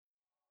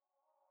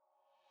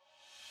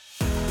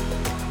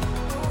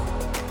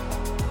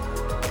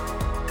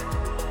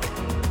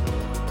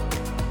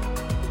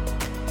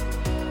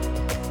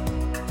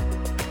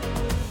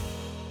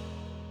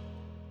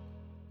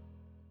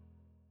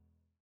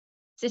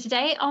So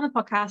today on the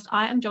podcast,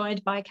 I am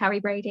joined by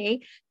Karrie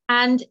Brady.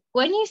 And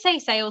when you say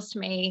sales to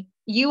me,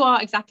 you are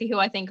exactly who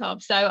I think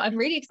of. So I'm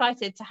really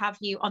excited to have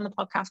you on the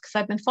podcast because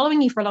I've been following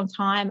you for a long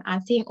time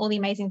and seeing all the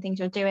amazing things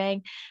you're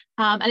doing.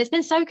 And it's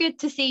been so good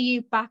to see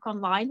you back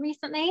online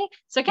recently.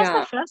 So I guess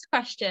my first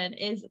question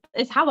is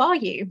how are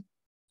you?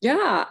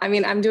 Yeah, I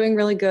mean, I'm doing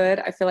really good.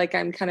 I feel like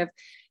I'm kind of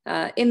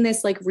in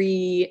this like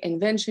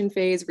reinvention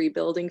phase,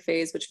 rebuilding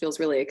phase, which feels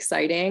really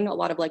exciting. A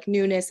lot of like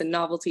newness and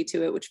novelty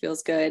to it, which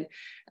feels good.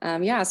 So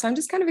I'm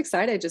just kind of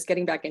excited, just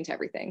getting back into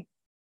everything.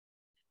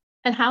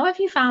 And how have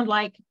you found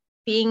like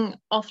being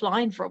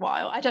offline for a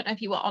while? I don't know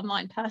if you were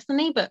online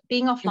personally, but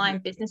being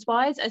offline business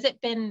wise, has it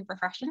been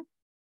refreshing?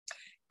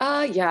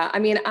 Yeah, I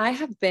mean, I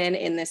have been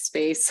in this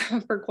space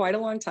for quite a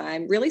long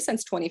time, really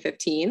since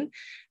 2015.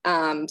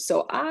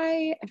 So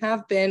I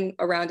have been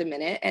around a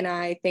minute, and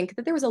I think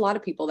that there was a lot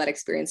of people that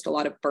experienced a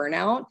lot of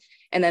burnout.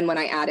 And then when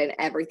I add in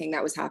everything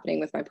that was happening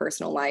with my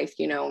personal life,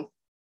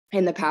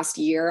 in the past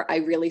year, I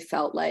really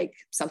felt like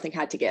something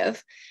had to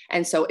give.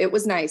 And so it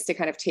was nice to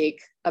kind of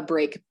take a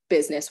break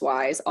business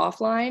wise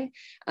offline.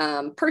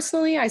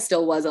 Personally, I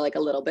still was like a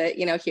little bit,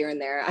 here and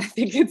there. I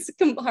think it's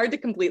hard to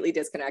completely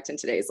disconnect in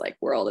today's like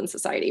world and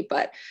society,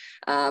 but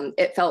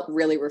it felt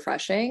really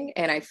refreshing.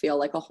 And I feel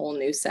like a whole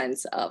new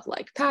sense of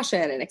like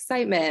passion and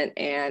excitement.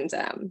 And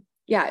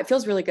it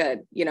feels really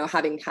good,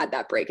 having had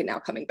that break and now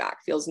coming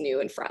back feels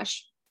new and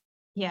fresh.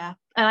 Yeah,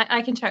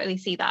 I can totally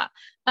see that.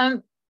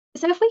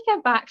 So if we go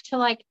back to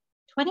like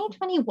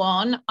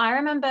 2021, I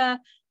remember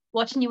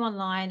watching you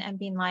online and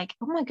being like,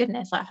 oh my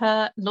goodness, like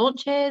her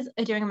launches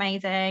are doing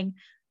amazing.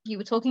 You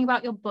were talking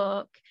about your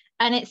book,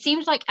 and it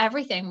seemed like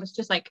everything was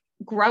just like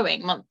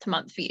growing month to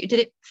month for you. Did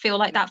it feel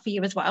like that for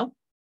you as well?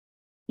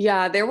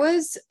 Yeah, there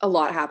was a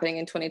lot happening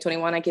in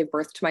 2021. I gave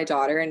birth to my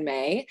daughter in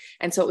May.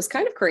 And so it was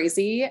kind of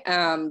crazy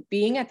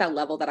being at that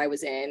level that I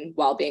was in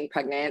while being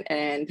pregnant.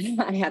 And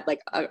I had like,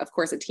 of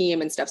course, a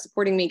team and stuff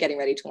supporting me, getting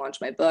ready to launch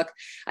my book.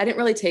 I didn't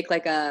really take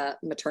like a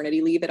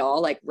maternity leave at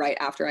all. Like right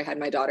after I had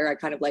my daughter, I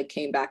kind of like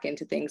came back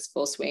into things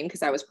full swing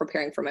because I was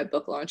preparing for my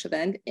book launch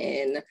event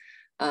in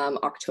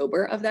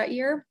October of that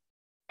year.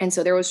 And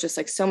so there was just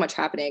like so much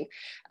happening.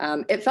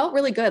 It felt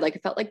really good. Like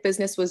it felt like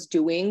business was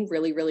doing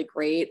really, really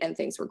great and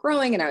things were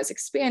growing and I was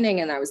expanding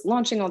and I was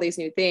launching all these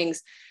new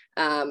things.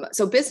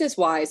 So business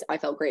wise, I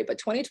felt great, but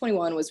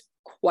 2021 was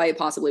quite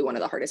possibly one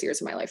of the hardest years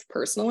of my life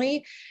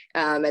personally.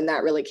 And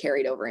that really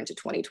carried over into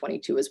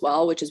 2022 as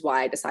well, which is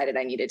why I decided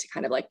I needed to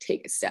kind of like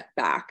take a step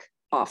back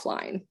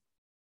offline.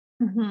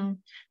 Mm-hmm.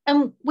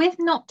 And with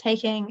not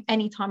taking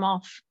any time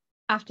off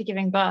after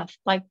giving birth,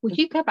 like would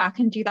you go back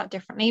and do that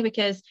differently?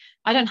 Because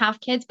I don't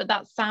have kids, but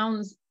that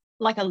sounds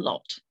like a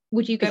lot.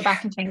 Would you go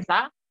back and change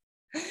that?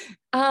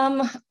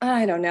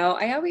 I don't know.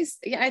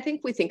 I think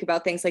we think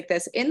about things like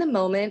this. In the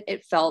moment,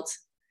 it felt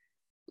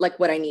like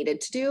what I needed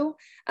to do.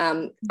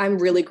 I'm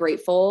really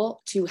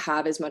grateful to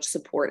have as much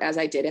support as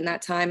I did in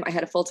that time. I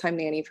had a full-time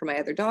nanny for my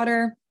other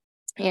daughter.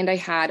 And I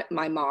had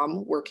my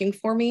mom working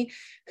for me,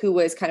 who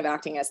was kind of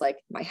acting as like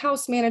my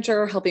house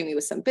manager, helping me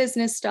with some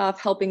business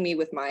stuff, helping me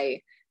with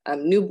my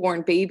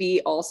newborn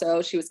baby.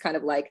 Also, she was kind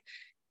of like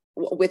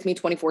with me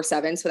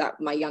 24/7 so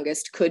that my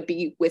youngest could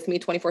be with me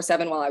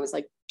 24/7 while I was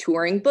like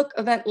touring book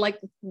event like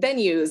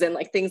venues and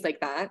like things like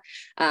that.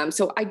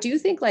 So I do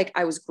think like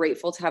I was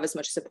grateful to have as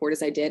much support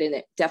as I did, and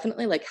it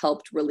definitely like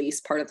helped release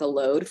part of the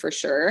load for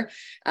sure.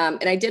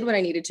 And I did what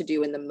I needed to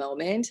do in the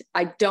moment.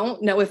 I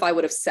don't know if I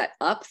would have set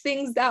up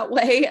things that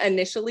way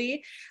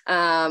initially,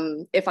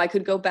 if I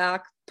could go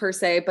back per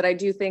se, but I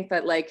do think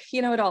that like,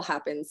 it all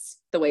happens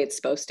the way it's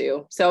supposed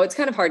to. So it's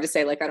kind of hard to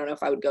say, like, I don't know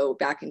if I would go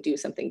back and do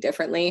something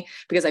differently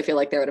because I feel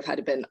like there would have had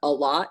to been a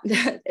lot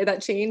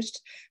that changed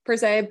per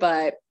se,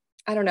 but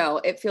I don't know.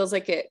 It feels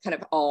like it kind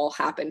of all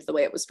happened the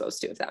way it was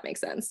supposed to, if that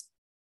makes sense.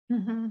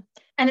 Mm-hmm.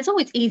 And it's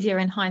always easier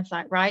in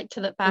hindsight, right?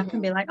 To look back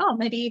and be like, oh,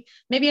 maybe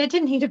I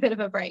did need a bit of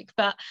a break.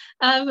 But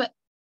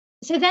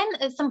so then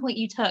at some point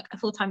you took a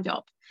full-time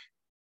job.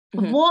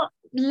 What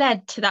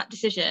led to that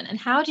decision, and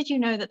how did you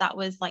know that that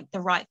was like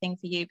the right thing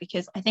for you?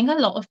 Because I think a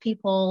lot of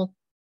people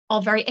are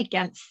very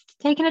against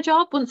taking a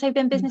job once they've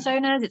been business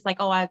owners. It's like,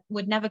 oh, I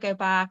would never go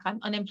back, I'm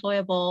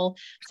unemployable.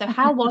 So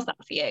how was that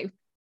for you?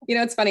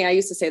 It's funny. I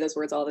used to say those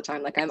words all the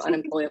time, like I'm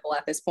unemployable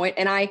at this point.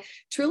 And I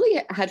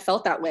truly had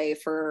felt that way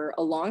for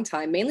a long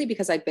time, mainly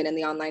because I've been in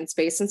the online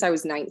space since I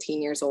was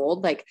 19 years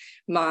old. Like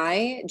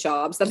my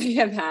jobs that I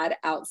have had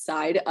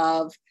outside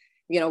of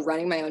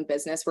running my own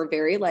business were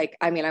very like,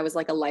 I mean, I was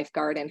like a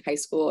lifeguard in high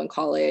school and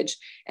college.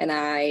 And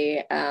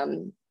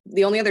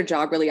the only other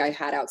job really I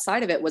had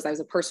outside of it was I was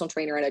a personal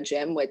trainer at a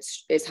gym,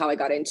 which is how I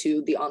got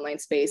into the online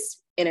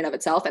space in and of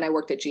itself. And I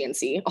worked at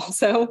GNC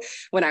also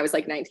when I was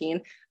like 19.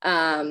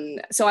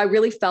 So I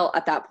really felt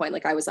at that point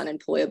like I was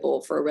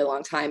unemployable for a really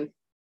long time.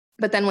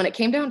 But then when it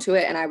came down to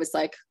it and I was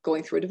like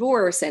going through a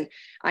divorce and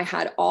I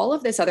had all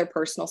of this other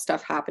personal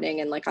stuff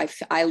happening, and like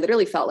I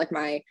literally felt like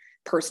my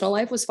personal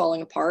life was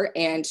falling apart,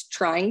 and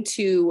trying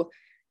to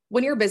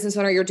when you're a business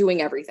owner, you're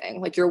doing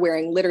everything. Like you're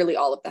wearing literally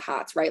all of the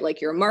hats, right?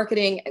 Like you're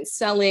marketing and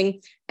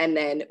selling and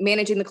then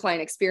managing the client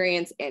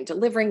experience and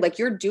delivering, like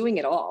you're doing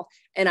it all.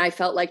 And I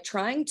felt like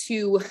trying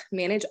to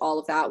manage all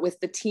of that with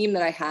the team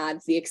that I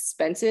had, the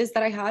expenses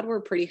that I had were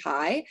pretty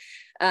high.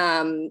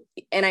 And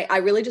I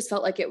really just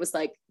felt like it was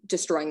like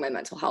destroying my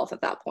mental health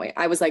at that point.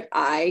 I was like,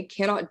 I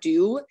cannot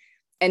do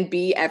and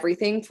be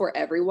everything for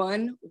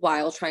everyone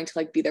while trying to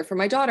like be there for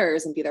my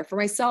daughters and be there for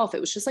myself.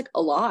 It was just like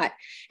a lot.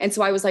 And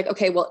so I was like,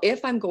 okay, well,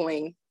 if I'm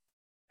going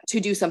to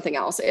do something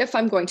else, if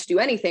I'm going to do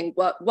anything,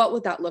 what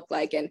would that look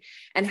like?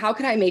 And how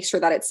can I make sure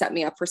that it set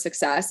me up for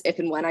success if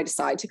and when I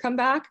decide to come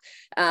back?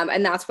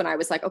 And that's when I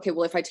was like, okay,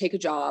 well, if I take a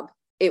job,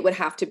 it would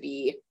have to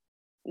be,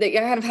 I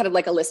kind of had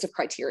like a list of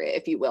criteria,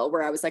 if you will,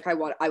 where I was like, I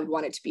would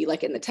want it to be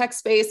like in the tech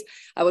space.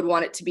 I would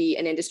want it to be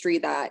an industry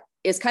that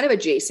is kind of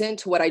adjacent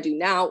to what I do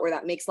now, or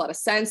that makes a lot of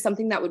sense,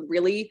 something that would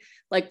really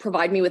like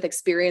provide me with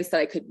experience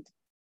that I could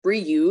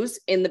reuse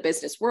in the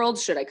business world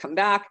should I come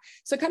back.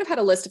 So I kind of had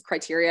a list of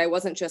criteria. I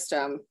wasn't just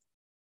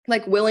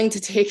like willing to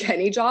take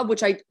any job,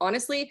 which I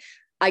honestly,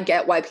 I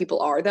get why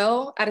people are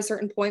though, at a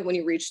certain point when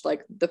you reach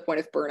like the point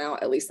of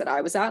burnout, at least that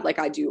I was at. Like,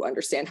 I do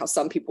understand how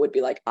some people would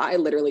be like, I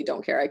literally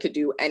don't care. I could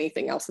do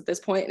anything else at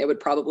this point, and it would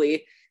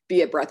probably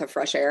be a breath of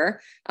fresh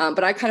air.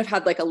 But I kind of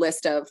had like a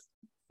list of,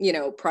 you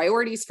know,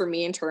 priorities for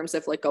me in terms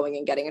of like going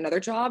and getting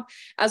another job,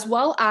 as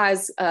well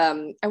as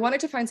I wanted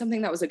to find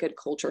something that was a good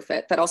culture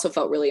fit that also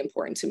felt really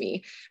important to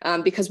me.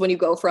 Because when you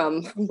go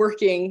from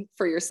working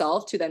for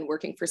yourself to then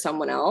working for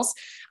someone else,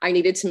 I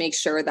needed to make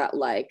sure that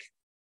like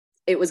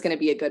it was going to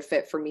be a good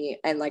fit for me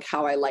and like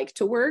how I like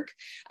to work.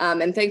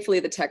 And thankfully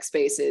the tech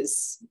space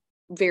is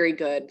very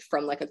good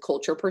from like a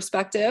culture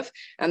perspective.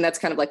 And that's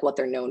kind of like what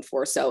they're known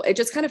for. So it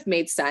just kind of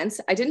made sense.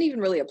 I didn't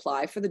even really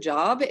apply for the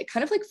job. It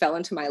kind of like fell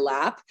into my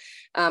lap.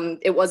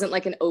 It wasn't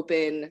like an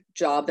open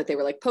job that they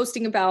were like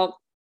posting about.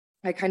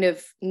 I kind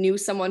of knew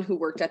someone who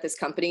worked at this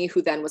company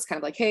who then was kind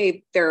of like,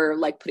 hey, they're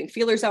like putting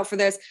feelers out for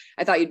this.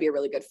 I thought you'd be a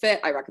really good fit.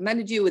 I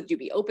recommended you. Would you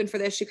be open for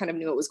this? She kind of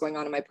knew what was going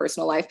on in my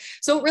personal life.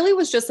 So it really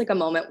was just like a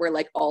moment where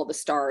like all the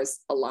stars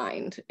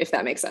aligned, if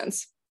that makes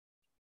sense.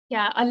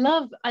 Yeah, I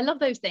love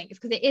those things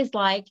because it is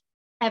like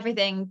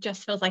everything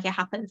just feels like it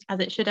happens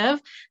as it should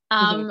have.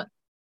 Mm-hmm.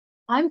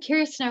 I'm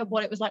curious to know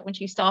what it was like when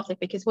you started,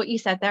 because what you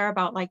said there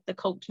about like the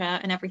culture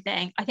and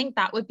everything, I think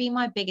that would be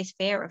my biggest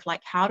fear of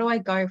like, how do I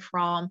go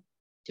from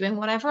doing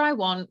whatever I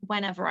want,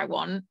 whenever I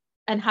want,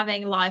 and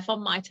having life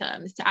on my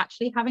terms to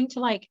actually having to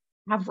like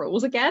have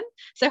rules again.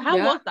 So how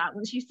Yeah. was that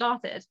once you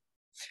started?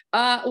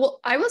 Well,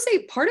 I will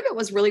say part of it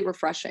was really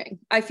refreshing.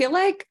 I feel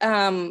like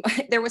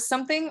there was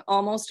something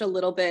almost a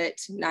little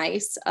bit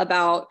nice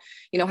about,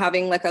 you know,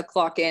 having like a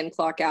clock in,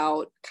 clock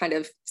out kind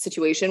of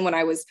situation when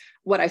I was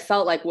what I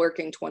felt like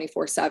working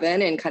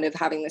 24/7 and kind of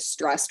having this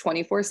stress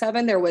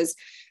 24/7. There was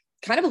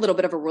kind of a little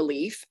bit of a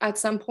relief at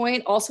some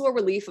point, also a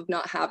relief of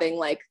not having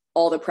like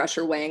all the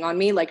pressure weighing on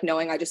me, like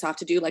knowing I just have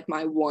to do like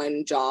my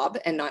one job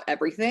and not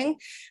everything.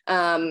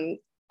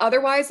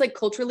 Otherwise, like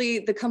culturally,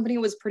 the company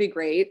was pretty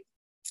great,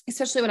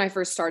 especially when I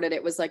first started.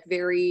 It was like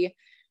very,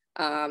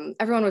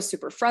 everyone was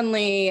super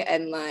friendly,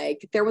 and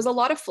like there was a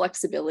lot of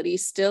flexibility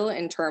still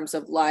in terms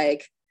of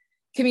like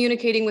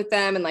communicating with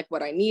them and like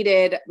what I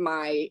needed.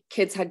 My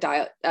kids had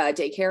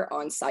daycare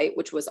on site,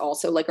 which was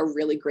also like a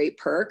really great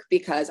perk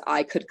because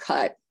I could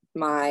cut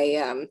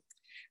my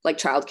like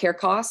childcare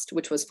cost,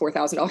 which was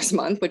 $4,000 a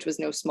month, which was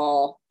no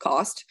small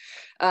cost.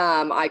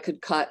 I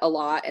could cut a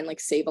lot and like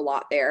save a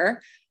lot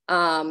there.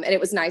 And it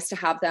was nice to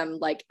have them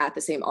like at the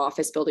same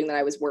office building that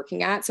I was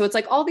working at. So it's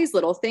like all these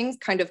little things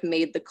kind of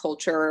made the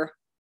culture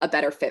a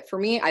better fit for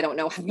me. I don't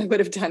know how I would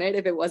have done it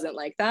if it wasn't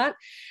like that.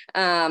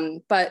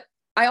 But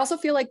I also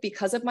feel like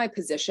because of my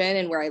position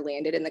and where I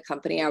landed in the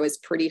company, I was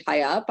pretty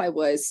high up. I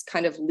was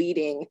kind of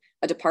leading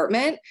a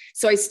department.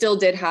 So I still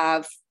did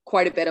have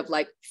quite a bit of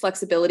like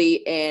flexibility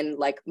in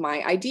like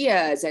my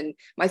ideas and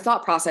my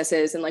thought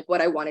processes and like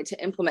what I wanted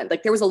to implement.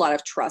 Like there was a lot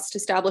of trust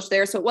established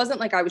there. So it wasn't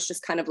like I was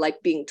just kind of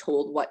like being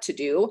told what to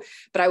do,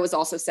 but I was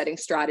also setting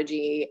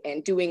strategy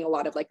and doing a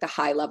lot of like the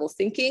high level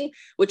thinking,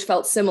 which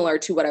felt similar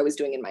to what I was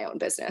doing in my own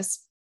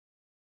business.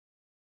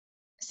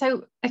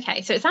 So,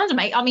 okay, so it sounds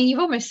amazing. I mean, you've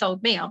almost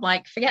sold me. I'm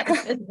like, forget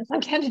this business,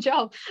 I'm getting a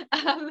job.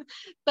 But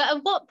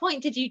at what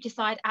point did you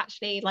decide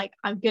actually, like,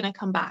 I'm gonna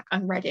come back,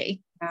 I'm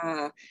ready?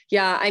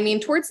 Yeah, I mean,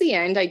 towards the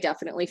end, I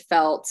definitely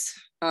felt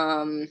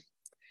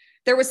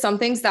there was some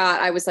things that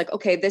I was like,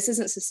 okay, this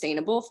isn't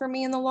sustainable for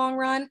me in the long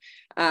run.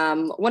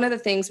 One of the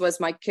things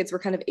was my kids were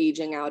kind of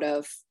aging out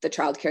of the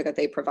childcare that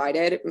they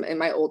provided. And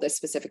my oldest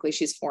specifically,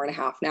 she's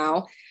 4.5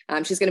 now.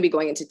 She's going to be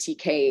going into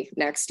TK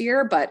next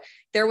year. But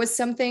there was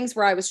some things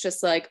where I was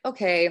just like,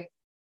 okay,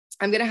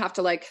 I'm going to have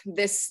to like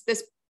this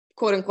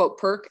quote unquote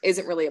perk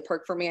isn't really a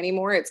perk for me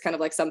anymore. It's kind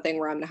of like something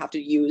where I'm going to have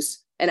to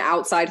use an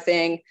outside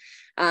thing.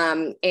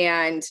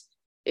 And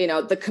you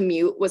know, the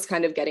commute was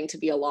kind of getting to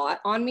be a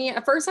lot on me.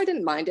 At first, I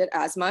didn't mind it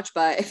as much,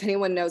 but if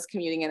anyone knows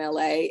commuting in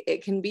LA,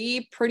 it can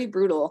be pretty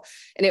brutal.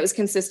 And it was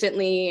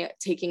consistently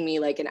taking me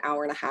like an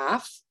hour and a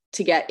half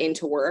to get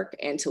into work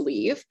and to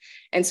leave.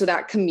 And so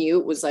that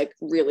commute was like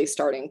really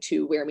starting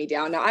to wear me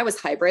down. Now I was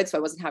hybrid, so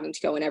I wasn't having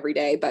to go in every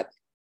day, but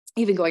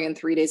even going in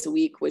 3 days a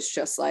week was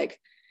just like,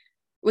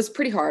 was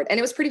pretty hard. And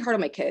it was pretty hard on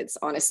my kids,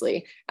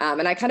 honestly.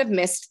 And I kind of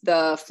missed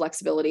the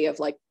flexibility of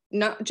like,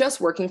 not just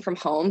working from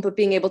home, but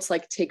being able to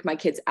like take my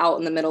kids out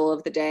in the middle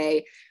of the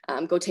day,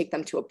 go take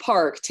them to a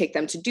park, take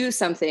them to do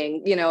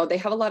something. You know, they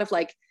have a lot of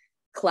like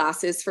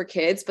classes for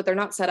kids, but they're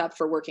not set up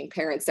for working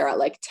parents. They're at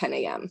like 10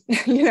 a.m.,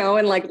 you know,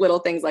 and like little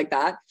things like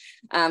that.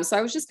 So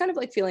I was just kind of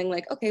like feeling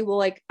like, okay, well,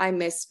 like I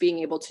miss being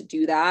able to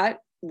do that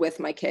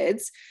with my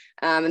kids.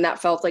 And that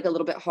felt like a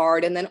little bit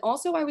hard. And then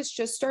also I was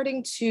just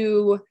starting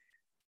to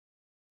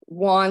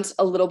want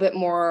a little bit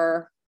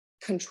more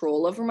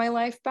control over my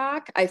life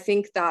back. I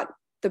think that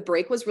the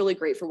break was really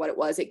great for what it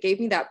was. It gave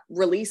me that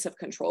release of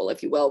control,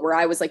 if you will, where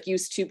I was like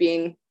used to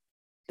being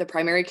the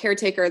primary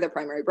caretaker, the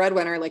primary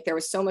breadwinner. Like there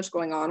was so much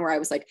going on where I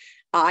was like,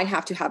 I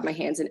have to have my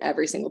hands in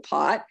every single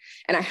pot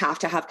and I have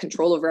to have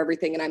control over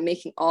everything. And I'm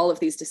making all of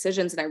these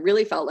decisions. And I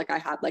really felt like I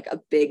had like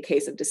a big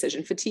case of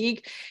decision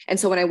fatigue. And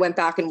so when I went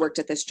back and worked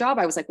at this job,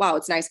 I was like, wow,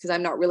 it's nice because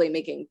I'm not really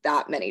making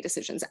that many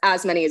decisions,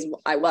 as many as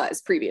I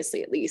was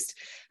previously, at least.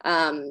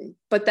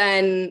 But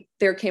then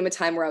there came a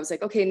time where I was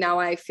like, okay, now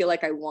I feel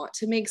like I want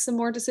to make some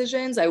more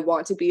decisions. I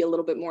want to be a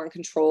little bit more in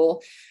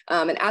control.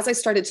 And as I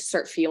started to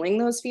start feeling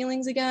those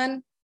feelings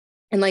again,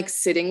 and like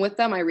sitting with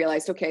them, I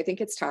realized, okay, I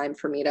think it's time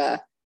for me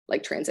to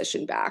like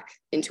transition back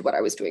into what I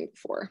was doing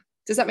before.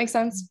 Does that make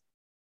sense?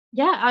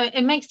 Yeah,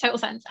 it makes total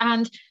sense.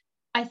 And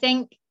I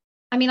think,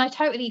 I mean, I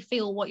totally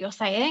feel what you're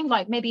saying,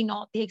 like maybe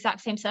not the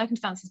exact same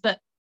circumstances, but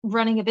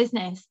running a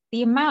business,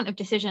 the amount of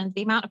decisions,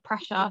 the amount of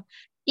pressure,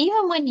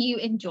 even when you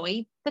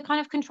enjoy the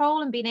kind of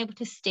control and being able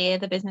to steer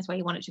the business where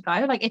you want it to go,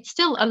 like it's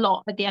still a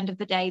lot at the end of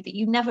the day that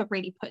you never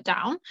really put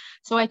down.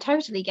 So I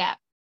totally get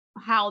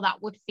how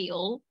that would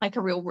feel like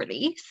a real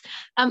release.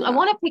 I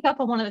want to pick up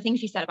on one of the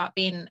things you said about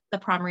being the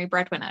primary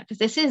breadwinner, because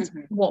this is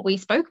what we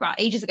spoke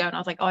about ages ago. And I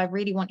was like, oh, I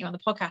really want you on the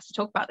podcast to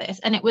talk about this.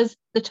 And it was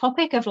the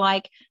topic of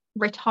like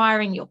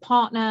retiring your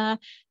partner,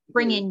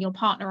 bringing your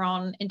partner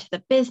on into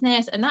the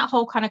business and that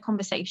whole kind of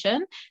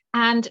conversation.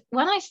 And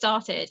when I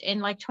started in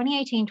like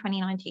 2018,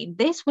 2019,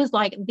 this was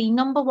like the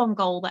number one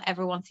goal that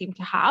everyone seemed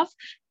to have.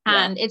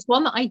 And it's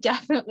one that I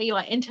definitely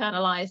like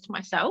internalized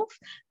myself.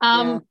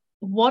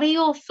 What are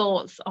your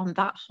thoughts on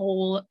that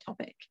whole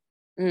topic?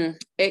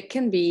 It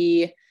can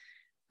be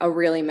a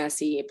really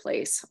messy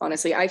place,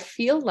 honestly. I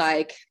feel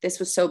like this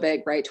was so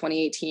big, right?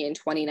 2018,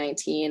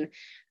 2019.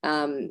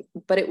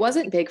 But it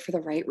wasn't big for the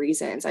right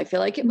reasons. I feel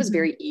like it was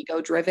very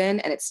ego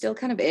driven, and it still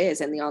kind of is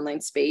in the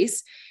online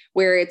space,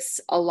 where it's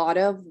a lot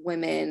of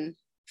women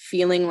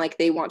feeling like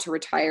they want to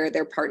retire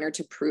their partner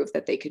to prove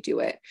that they could do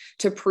it,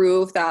 to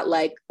prove that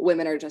like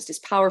women are just as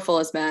powerful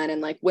as men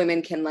and like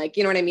women can like,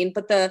 you know what I mean?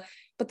 But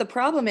the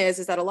problem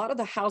is that a lot of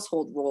the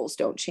household roles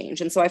don't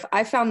change. And so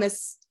I found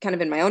this kind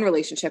of in my own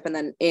relationship and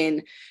then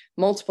in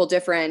multiple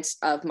different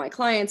of my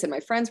clients and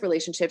my friends'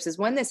 relationships is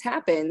when this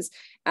happens,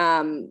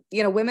 you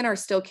know, women are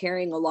still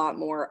carrying a lot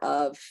more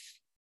of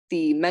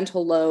the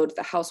mental load,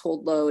 the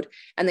household load,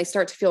 and they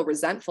start to feel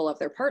resentful of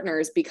their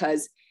partners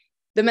because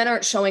the men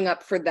aren't showing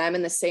up for them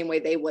in the same way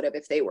they would have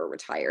if they were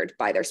retired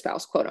by their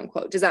spouse, quote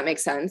unquote. Does that make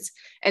sense?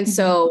 And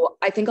so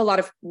I think a lot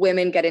of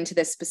women get into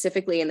this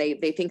specifically and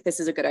they think this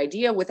is a good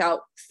idea without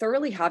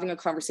thoroughly having a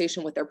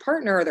conversation with their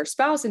partner or their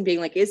spouse and being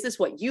like, is this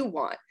what you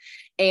want?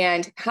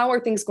 And how are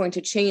things going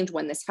to change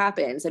when this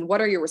happens? And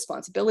what are your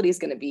responsibilities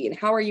going to be? And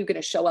how are you going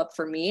to show up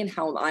for me? And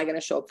how am I going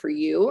to show up for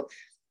you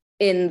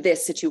in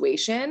this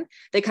situation?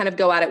 They kind of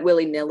go at it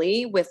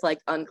willy-nilly with like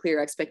unclear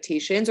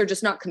expectations or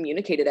just not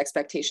communicated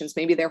expectations.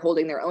 Maybe they're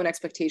holding their own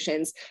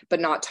expectations, but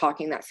not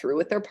talking that through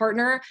with their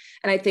partner.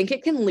 And I think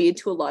it can lead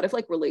to a lot of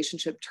like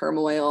relationship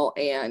turmoil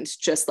and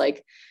just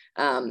like,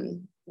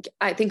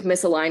 I think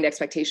misaligned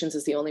expectations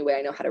is the only way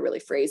I know how to really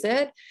phrase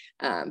it.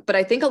 But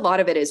I think a lot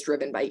of it is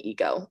driven by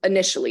ego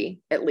initially,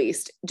 at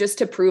least, just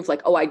to prove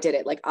like, oh, I did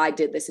it. Like I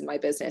did this in my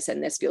business.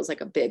 And this feels like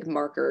a big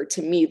marker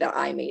to me that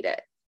I made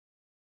it.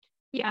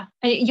 Yeah,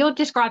 you're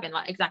describing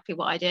like exactly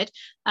what I did,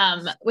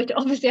 which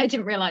obviously I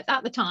didn't realize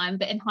at the time,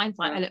 but in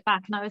hindsight, I look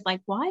back and I was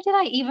like, why did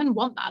I even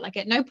want that? Like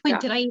at no point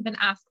did I even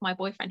ask my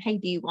boyfriend, hey,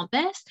 do you want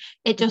this?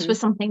 It just was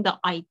something that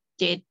I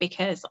did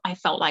because I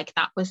felt like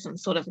that was some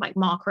sort of like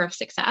marker of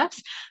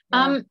success.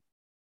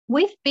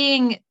 With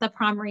being the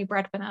primary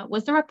breadwinner,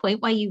 was there a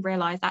point where you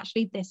realized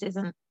actually this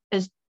isn't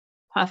as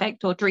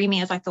perfect or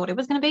dreamy as I thought it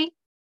was going to be?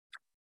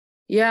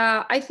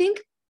 Yeah, I think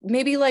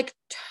maybe like,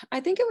 I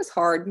think it was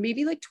hard.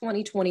 Maybe like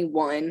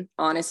 2021,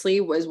 honestly,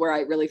 was where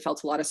I really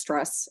felt a lot of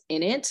stress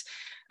in it.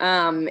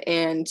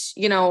 And,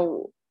 you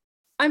know,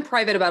 I'm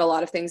private about a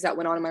lot of things that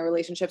went on in my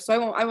relationship,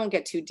 so I won't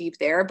get too deep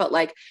there, but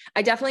like,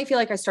 I definitely feel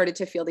like I started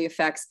to feel the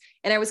effects.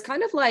 And I was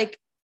kind of like,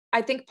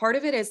 I think part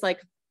of it is like,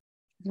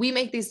 we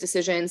make these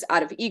decisions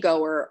out of ego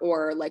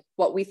or like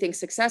what we think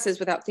success is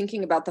without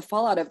thinking about the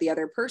fallout of the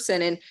other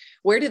person and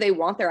where do they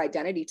want their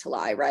identity to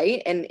lie,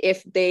 right? And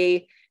if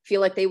they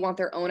feel like they want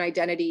their own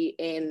identity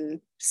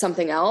in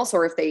something else,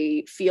 or if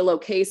they feel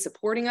okay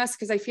supporting us.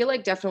 Cause I feel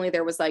like definitely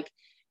there was like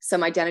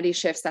some identity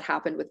shifts that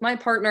happened with my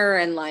partner,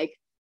 and like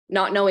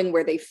not knowing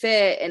where they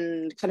fit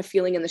and kind of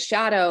feeling in the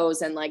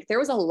shadows. And like, there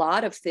was a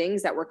lot of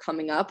things that were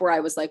coming up where I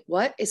was like,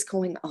 what is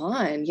going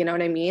on? You know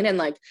what I mean? And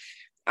like,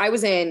 I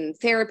was in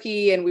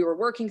therapy and we were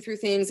working through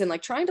things and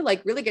like trying to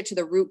like really get to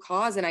the root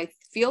cause. And I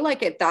feel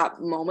like at that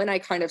moment, I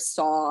kind of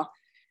saw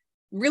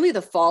really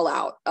the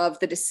fallout of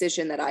the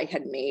decision that I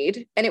had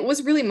made. And it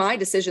was really my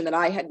decision that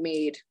I had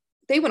made.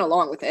 They went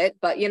along with it,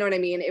 but you know what I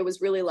mean? It was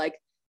really like,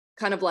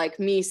 kind of like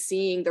me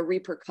seeing the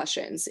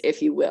repercussions,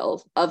 if you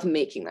will, of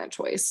making that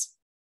choice.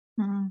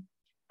 And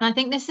I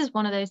think this is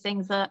one of those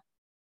things that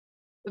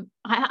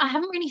I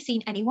haven't really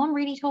seen anyone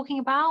really talking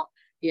about.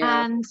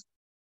 Yeah. And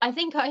I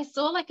think I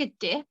saw like a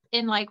dip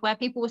in like where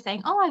people were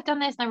saying, oh, I've done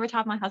this and I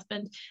retired my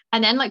husband.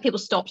 And then like people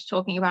stopped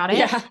talking about it.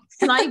 Yeah.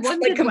 And I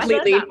wondered like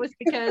whether that was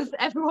because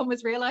everyone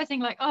was realizing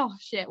like, oh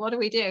shit, what do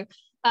we do?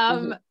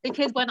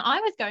 Because when I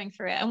was going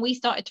through it and we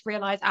started to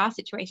realize our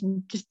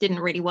situation just didn't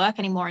really work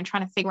anymore and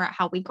trying to figure out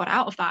how we got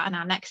out of that and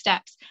our next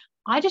steps,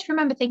 I just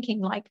remember thinking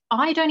like,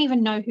 I don't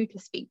even know who to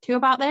speak to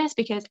about this,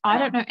 because I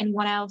don't know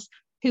anyone else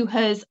who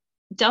has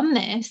done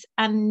this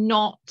and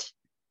not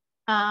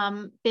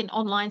been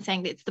online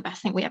saying that it's the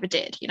best thing we ever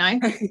did, you know?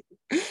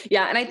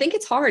 Yeah. And I think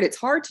it's hard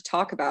to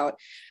talk about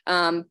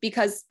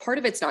because part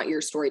of it's not your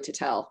story to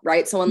tell,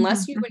 right? So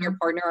unless you and your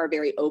partner are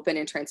very open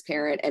and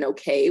transparent and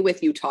okay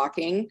with you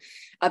talking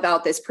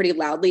about this pretty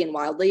loudly and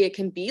wildly, it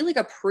can be like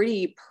a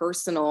pretty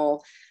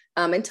personal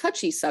and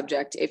touchy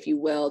subject, if you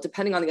will,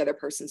 depending on the other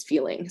person's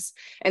feelings.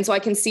 And so I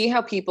can see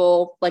how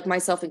people, like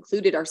myself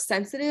included, are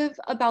sensitive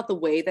about the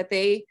way that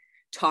they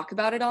talk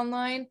about it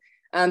online.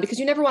 Because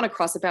you never want to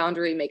cross a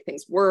boundary, make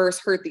things worse,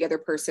 hurt the other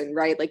person,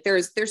 right? Like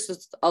there's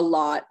just a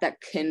lot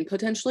that can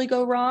potentially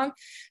go wrong.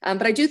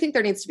 But I do think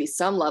there needs to be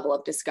some level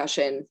of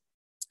discussion,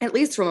 at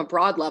least from a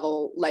broad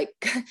level, like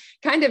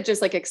kind of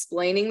just like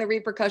explaining the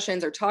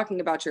repercussions or talking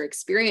about your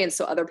experience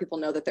so other people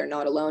know that they're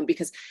not alone.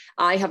 Because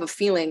I have a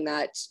feeling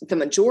that the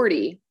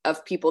majority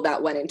of people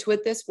that went into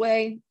it this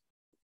way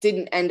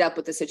didn't end up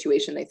with the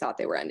situation they thought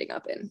they were ending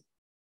up in.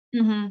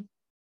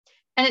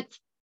 And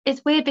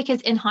it's weird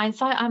because in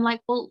hindsight, I'm like,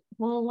 well,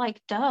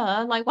 like,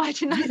 duh, like, why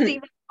didn't I see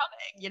this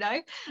coming, you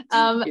know?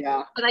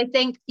 Yeah. But I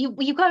think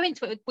you go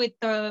into it with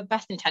the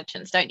best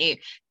intentions, don't you?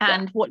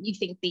 And what you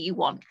think that you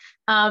want.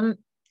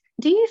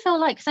 Do you feel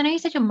like, because I know you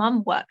said your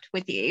mum worked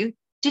with you,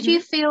 did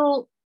you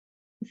feel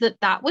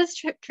that was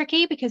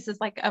tricky because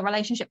there's like a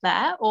relationship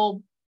there,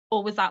 or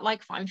was that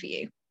like fine for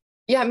you?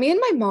 Yeah, me and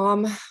my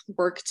mom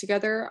work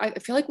together. I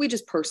feel like we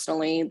just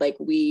personally, like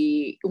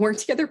we work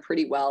together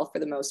pretty well for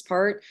the most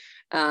part.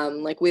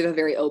 Like we have a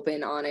very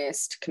open,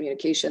 honest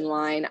communication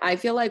line. I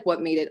feel like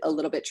what made it a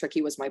little bit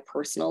tricky was my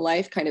personal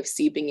life kind of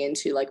seeping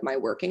into like my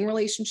working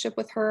relationship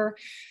with her.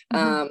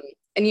 And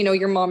you know,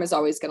 your mom is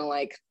always going to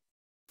like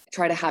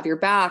try to have your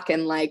back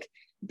and like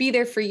be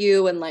there for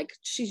you. And like,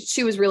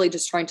 she was really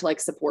just trying to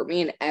like support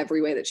me in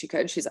every way that she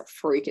could. She's a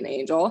freaking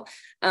angel.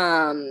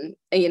 And,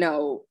 you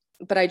know,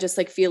 but I just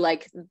like feel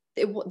like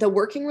the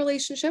working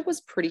relationship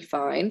was pretty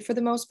fine for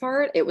the most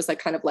part. It was like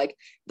kind of like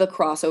the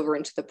crossover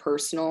into the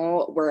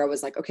personal where I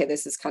was like, okay,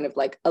 this is kind of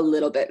like a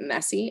little bit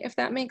messy, if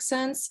that makes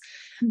sense.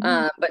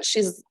 But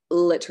she's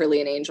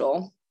literally an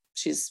angel.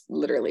 She's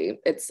literally,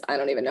 I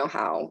don't even know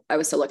how I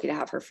was so lucky to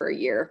have her for a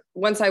year.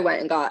 Once I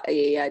went and got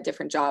a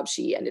different job,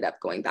 she ended up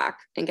going back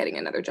and getting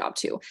another job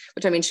too,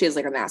 which I mean, she has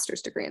like a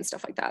master's degree and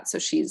stuff like that. So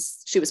she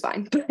was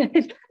fine.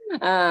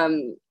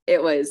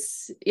 It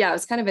was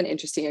kind of an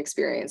interesting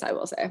experience, I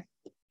will say.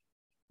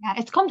 Yeah,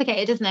 it's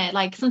complicated, isn't it?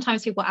 Like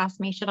sometimes people ask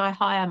me, should I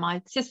hire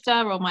my sister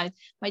or my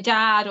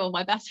dad or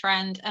my best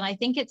friend? And I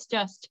think it's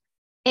just,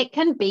 it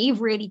can be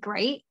really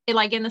great.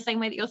 Like in the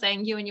same way that you're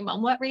saying you and your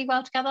mum work really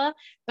well together,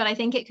 but I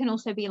think it can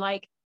also be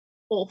like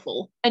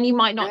awful. And you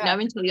might not know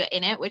until you're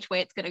in it which way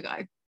it's going to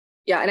go.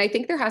 Yeah. And I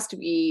think there has to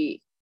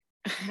be,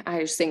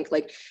 I just think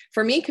like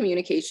for me,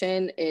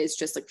 communication is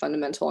just like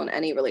fundamental in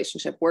any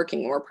relationship,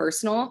 working or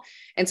personal.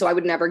 And so I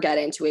would never get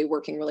into a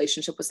working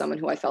relationship with someone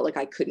who I felt like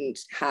I couldn't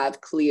have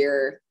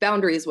clear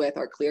boundaries with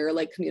or clear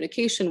like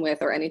communication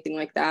with or anything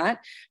like that,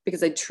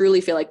 because I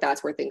truly feel like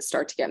that's where things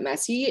start to get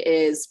messy,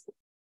 is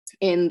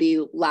in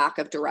the lack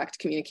of direct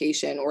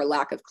communication or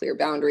lack of clear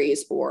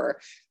boundaries or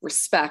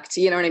respect,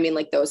 you know what I mean?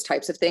 Like those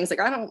types of things. Like,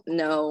 I don't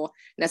know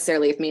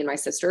necessarily if me and my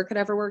sister could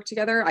ever work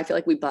together. I feel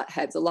like we butt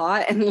heads a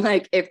lot. And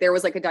like, if there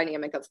was like a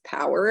dynamic of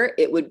power,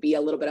 it would be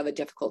a little bit of a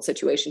difficult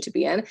situation to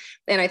be in.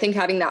 And I think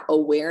having that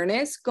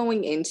awareness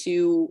going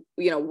into,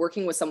 you know,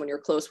 working with someone you're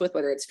close with,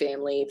 whether it's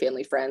family,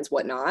 friends,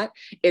 whatnot,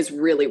 is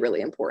really,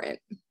 really important.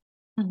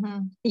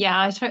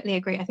 Yeah, I totally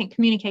agree. I think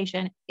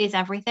communication is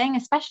everything,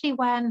 especially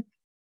when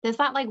there's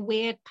that like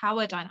weird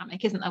power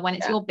dynamic, isn't there, when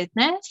it's your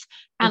business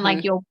and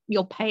like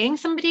you're paying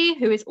somebody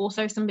who is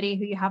also somebody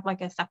who you have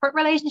like a separate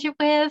relationship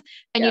with,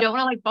 and you don't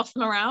want to like boss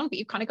them around, but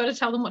you've kind of got to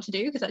tell them what to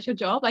do because that's your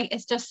job. Like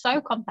it's just so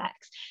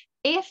complex.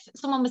 If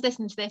someone was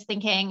listening to this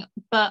thinking,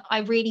 but I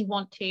really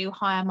want to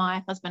hire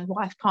my husband,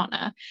 wife,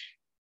 partner,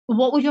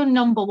 What would your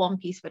number one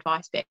piece of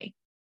advice be?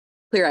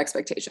 Clear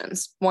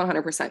expectations,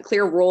 100%.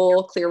 Clear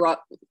role,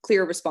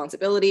 clear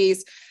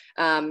responsibilities.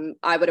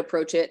 I would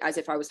approach it as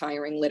if I was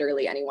hiring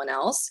literally anyone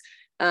else.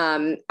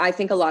 I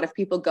think a lot of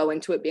people go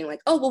into it being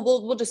like, oh,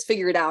 well, we'll just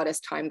figure it out as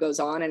time goes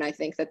on. And I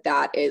think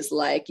that is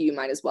like, you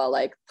might as well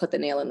like put the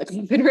nail in the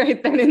coffin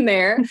right then and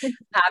there.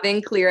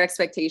 Having clear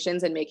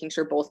expectations and making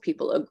sure both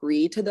people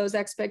agree to those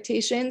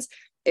expectations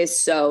is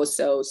so,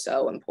 so,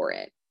 so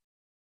important.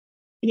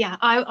 Yeah,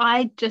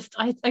 I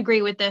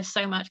agree with this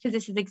so much, because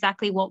this is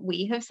exactly what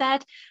we have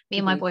said. Me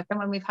and my boyfriend,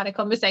 when we've had a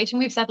conversation,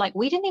 we've said like,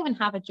 we didn't even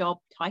have a job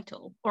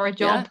title or a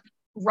job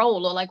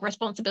role or like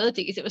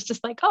responsibilities. It was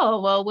just like,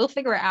 oh, well, we'll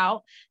figure it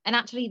out. And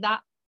actually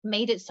that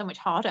made it so much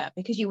harder,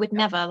 because you would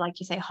never,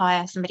 like you say,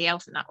 hire somebody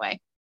else in that way.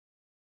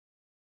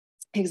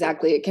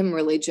 Exactly. It can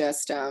really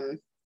just,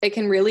 it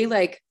can really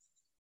like,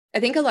 I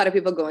think a lot of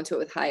people go into it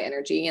with high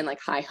energy and like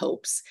high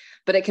hopes,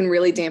 but it can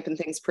really dampen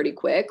things pretty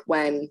quick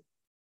when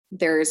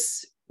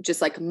there's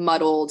just like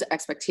muddled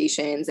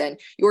expectations and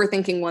you're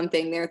thinking one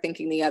thing, they're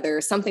thinking the other,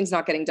 something's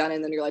not getting done.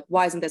 And then you're like,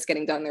 why isn't this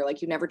getting done? They're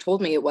like, you never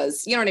told me it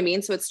was, you know what I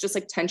mean? So it's just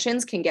like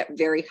tensions can get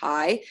very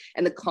high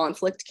and the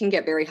conflict can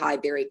get very high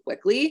very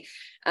quickly.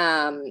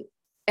 And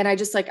I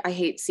just like, I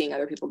hate seeing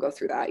other people go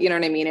through that. You know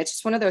what I mean? It's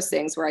just one of those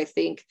things where I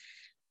think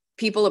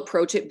people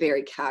approach it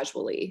very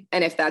casually.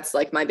 And if that's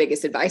like my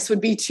biggest advice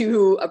would be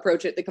to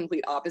approach it the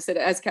complete opposite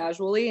as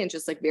casually and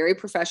just like very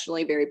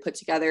professionally, very put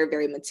together,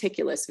 very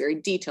meticulous, very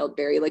detailed,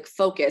 very like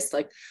focused,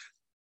 like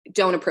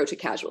don't approach it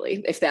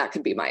casually, if that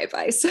could be my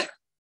advice.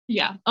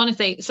 Yeah,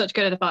 honestly, such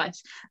good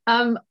advice.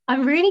 I'm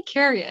really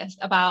curious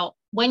about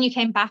when you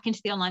came back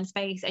into the online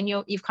space and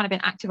you've kind of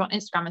been active on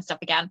Instagram and stuff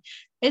again.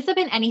 Has there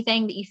been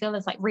anything that you feel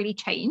has like really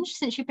changed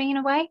since you've been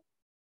away?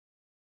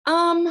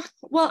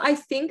 Well, I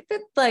think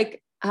that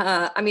like,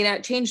 I mean,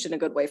 it changed in a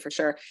good way for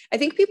sure. I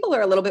think people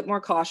are a little bit more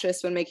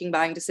cautious when making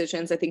buying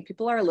decisions. I think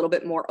people are a little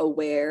bit more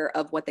aware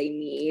of what they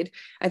need.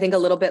 I think a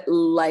little bit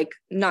like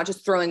not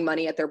just throwing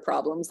money at their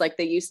problems like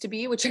they used to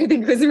be, which I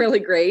think was really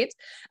great,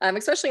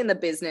 especially in the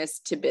business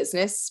to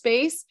business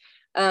space.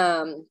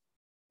 But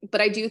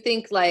I do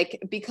think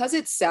like because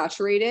it's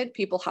saturated,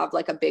 people have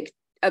like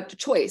a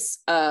choice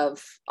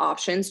of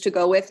options to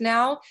go with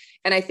now.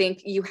 And I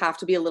think you have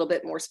to be a little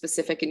bit more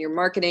specific in your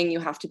marketing.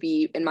 You have to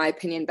be, in my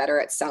opinion, better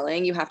at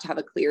selling. You have to have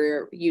a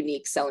clear,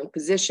 unique selling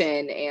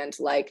position. And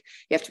like,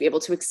 you have to be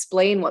able to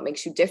explain what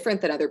makes you different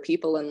than other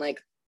people and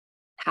like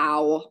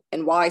how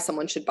and why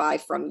someone should buy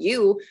from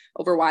you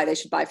over why they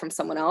should buy from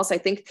someone else. I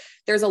think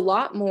there's a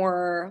lot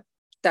more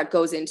that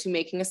goes into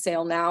making a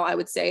sale now, I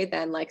would say,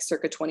 than like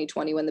circa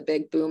 2020 when the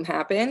big boom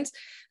happened.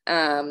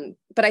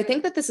 But I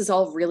think that this is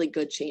all really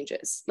good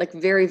changes, like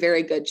very,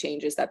 very good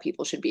changes that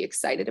people should be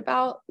excited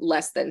about,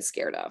 less than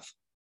scared of.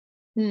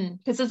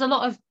 Because there's a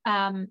lot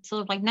of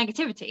sort of like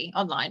negativity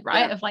online,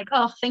 right? Yeah. Of like,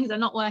 oh, things are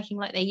not working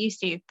like they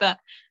used to. But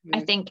I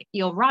think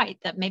you're right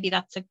that maybe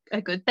that's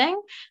a good thing.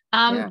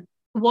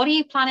 What are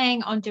you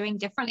planning on doing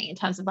differently in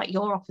terms of like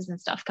your offers and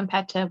stuff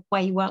compared to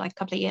where you were like a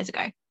couple of years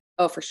ago?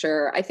 Oh, for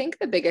sure. I think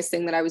the biggest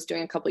thing that I was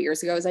doing a couple of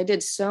years ago is I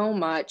did so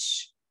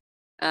much,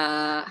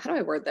 how do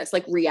I word this?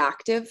 Like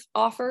reactive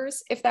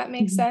offers, if that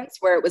makes sense,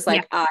 where it was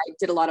like, I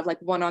did a lot of like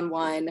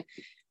one-on-one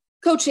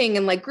coaching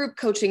and like group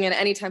coaching. And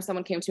anytime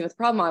someone came to me with a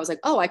problem, I was like,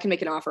 oh, I can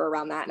make an offer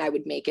around that. And I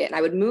would make it. And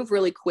I would move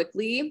really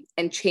quickly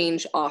and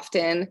change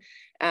often,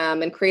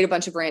 and create a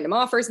bunch of random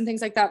offers and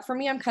things like that. For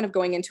me, I'm kind of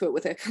going into it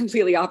with a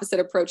completely opposite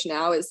approach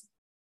now, is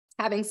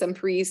having some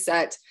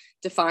preset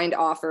defined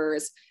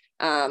offers,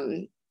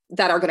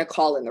 that are going to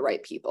call in the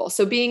right people.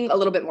 So being a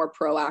little bit more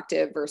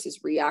proactive versus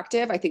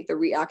reactive. I think the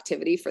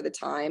reactivity for the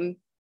time,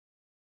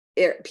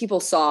 people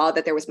saw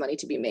that there was money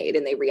to be made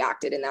and they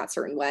reacted in that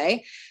certain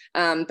way.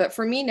 But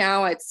for me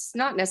now, it's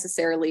not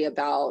necessarily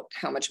about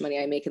how much money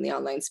I make in the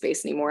online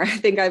space anymore. I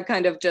think I've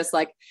kind of just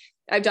like,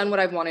 I've done what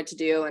I've wanted to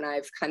do and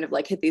I've kind of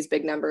like hit these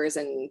big numbers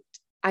and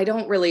I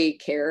don't really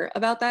care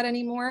about that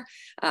anymore.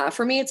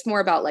 For me, it's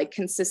more about like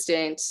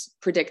consistent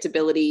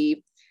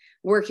predictability,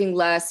 working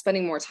less,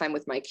 spending more time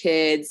with my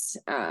kids,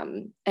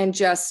 and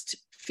just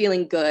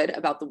feeling good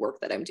about the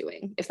work that I'm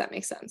doing, if that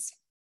makes sense.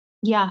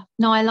 Yeah,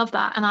 no, I love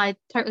that. And I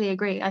totally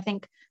agree. I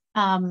think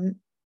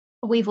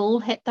we've all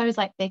hit those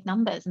like big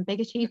numbers and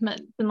big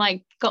achievements and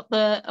like got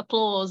the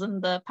applause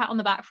and the pat on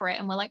the back for it.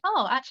 And we're like,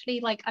 oh, actually,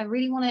 like I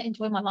really want to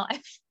enjoy my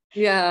life.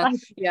 Yeah. Like,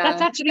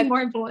 that's actually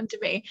more important to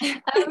me.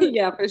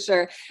 Yeah, for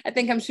sure. I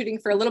think I'm shooting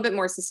for a little bit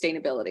more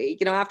sustainability.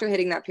 You know, after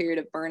hitting that period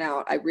of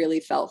burnout, I really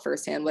felt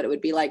firsthand what it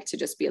would be like to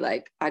just be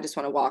like, I just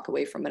want to walk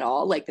away from it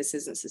all. Like, this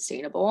isn't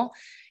sustainable.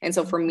 And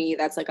so for me,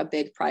 that's like a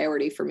big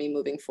priority for me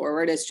moving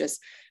forward, is just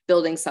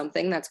building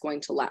something that's going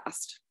to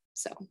last.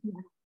 So,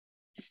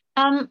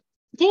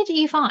 did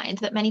you find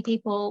that many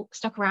people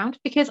stuck around?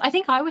 Because I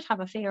think I would have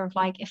a fear of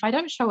like, if I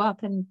don't show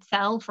up and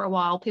sell for a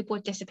while, people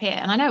would disappear.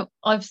 And I know,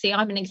 obviously,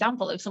 I'm an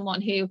example of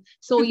someone who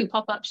saw you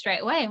pop up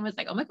straight away and was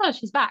like, oh my gosh,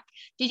 she's back.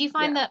 Did you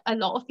find that a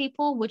lot of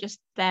people were just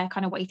there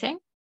kind of waiting?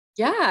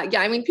 Yeah.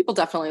 I mean, people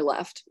definitely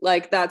left.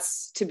 Like,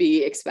 that's to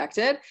be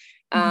expected.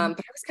 But I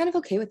was kind of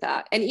okay with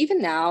that. And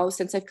even now,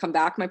 since I've come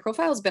back, my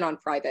profile has been on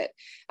private.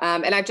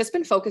 And I've just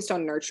been focused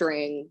on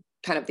nurturing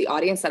kind of the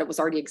audience that it was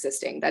already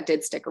existing, that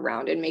did stick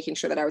around, and making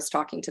sure that I was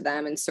talking to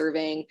them and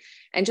serving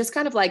and just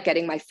kind of like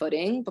getting my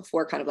footing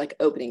before kind of like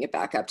opening it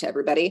back up to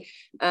everybody.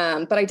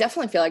 But I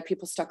definitely feel like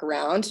people stuck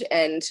around.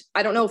 And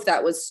I don't know if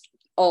that was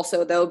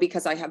also though,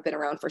 because I have been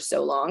around for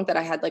so long, that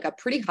I had like a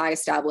pretty high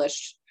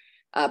established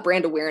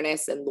brand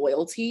awareness and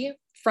loyalty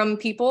from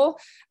people,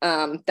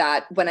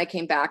 that when I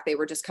came back, they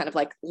were just kind of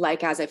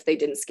like as if they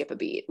didn't skip a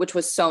beat, which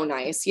was so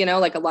nice. You know,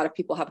 like a lot of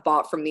people have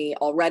bought from me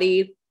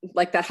already,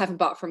 like that haven't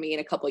bought from me in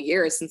a couple of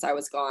years since I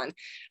was gone.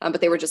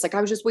 But they were just like,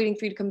 I was just waiting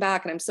for you to come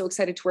back, and I'm so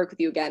excited to work with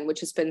you again, which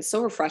has been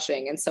so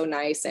refreshing and so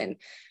nice. And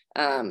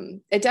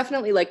it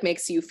definitely like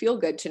makes you feel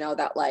good to know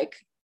that like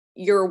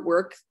your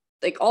work,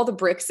 like all the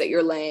bricks that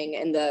you're laying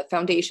and the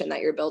foundation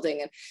that you're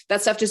building, and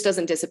that stuff just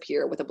doesn't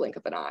disappear with a blink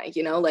of an eye,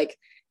 you know, like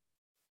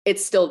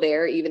it's still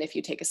there, even if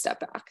you take a step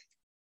back.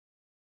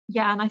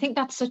 Yeah. And I think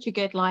that's such a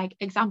good like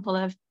example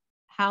of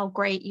how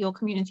great your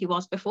community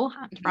was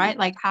beforehand, right?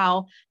 Like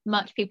how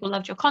much people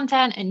loved your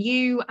content and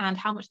you, and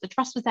how much the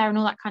trust was there and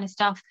all that kind of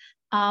stuff.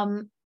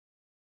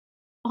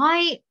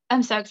 I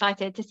am so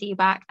excited to see you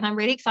back, and I'm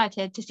really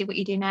excited to see what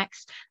you do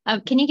next.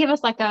 Can you give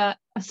us like a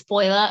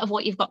spoiler of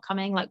what you've got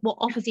coming? Like what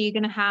offers are you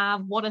going to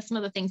have? What are some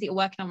of the things that you're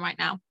working on right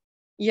now?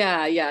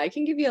 Yeah, I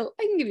can give you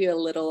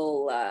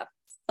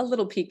a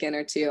little peek in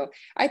or two.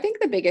 I think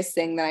the biggest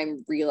thing that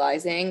I'm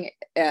realizing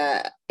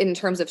in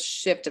terms of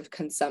shift of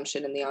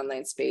consumption in the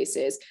online space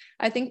is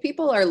I think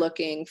people are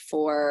looking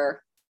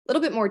for a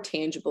little bit more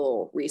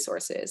tangible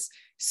resources.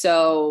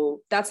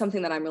 So that's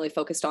something that I'm really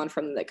focused on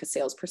from like a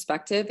sales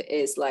perspective,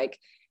 is like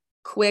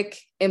quick,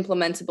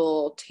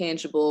 implementable,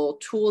 tangible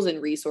tools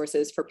and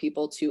resources for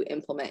people to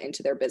implement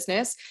into their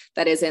business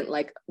that isn't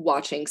like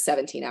watching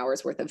 17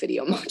 hours worth of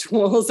video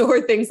modules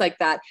or things like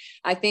that.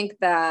 I think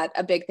that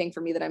a big thing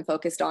for me that I'm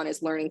focused on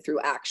is learning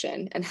through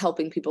action and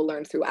helping people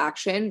learn through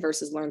action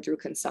versus learn through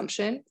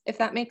consumption, if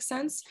that makes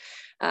sense.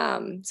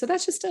 So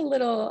that's just a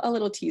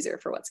little teaser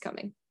for what's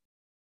coming.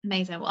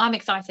 Amazing. Well, I'm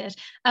excited.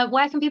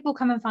 Where can people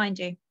come and find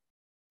you?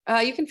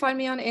 You can find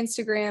me on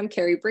Instagram,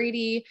 Karrie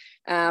Brady.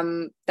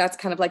 That's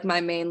kind of like my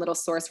main little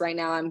source right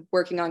now. I'm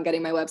working on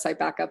getting my website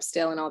back up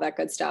still and all that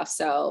good stuff.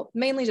 So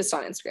mainly just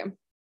on Instagram.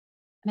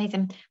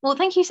 Amazing. Well,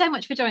 thank you so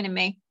much for joining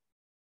me.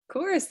 Of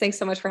course. Thanks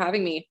so much for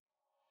having me.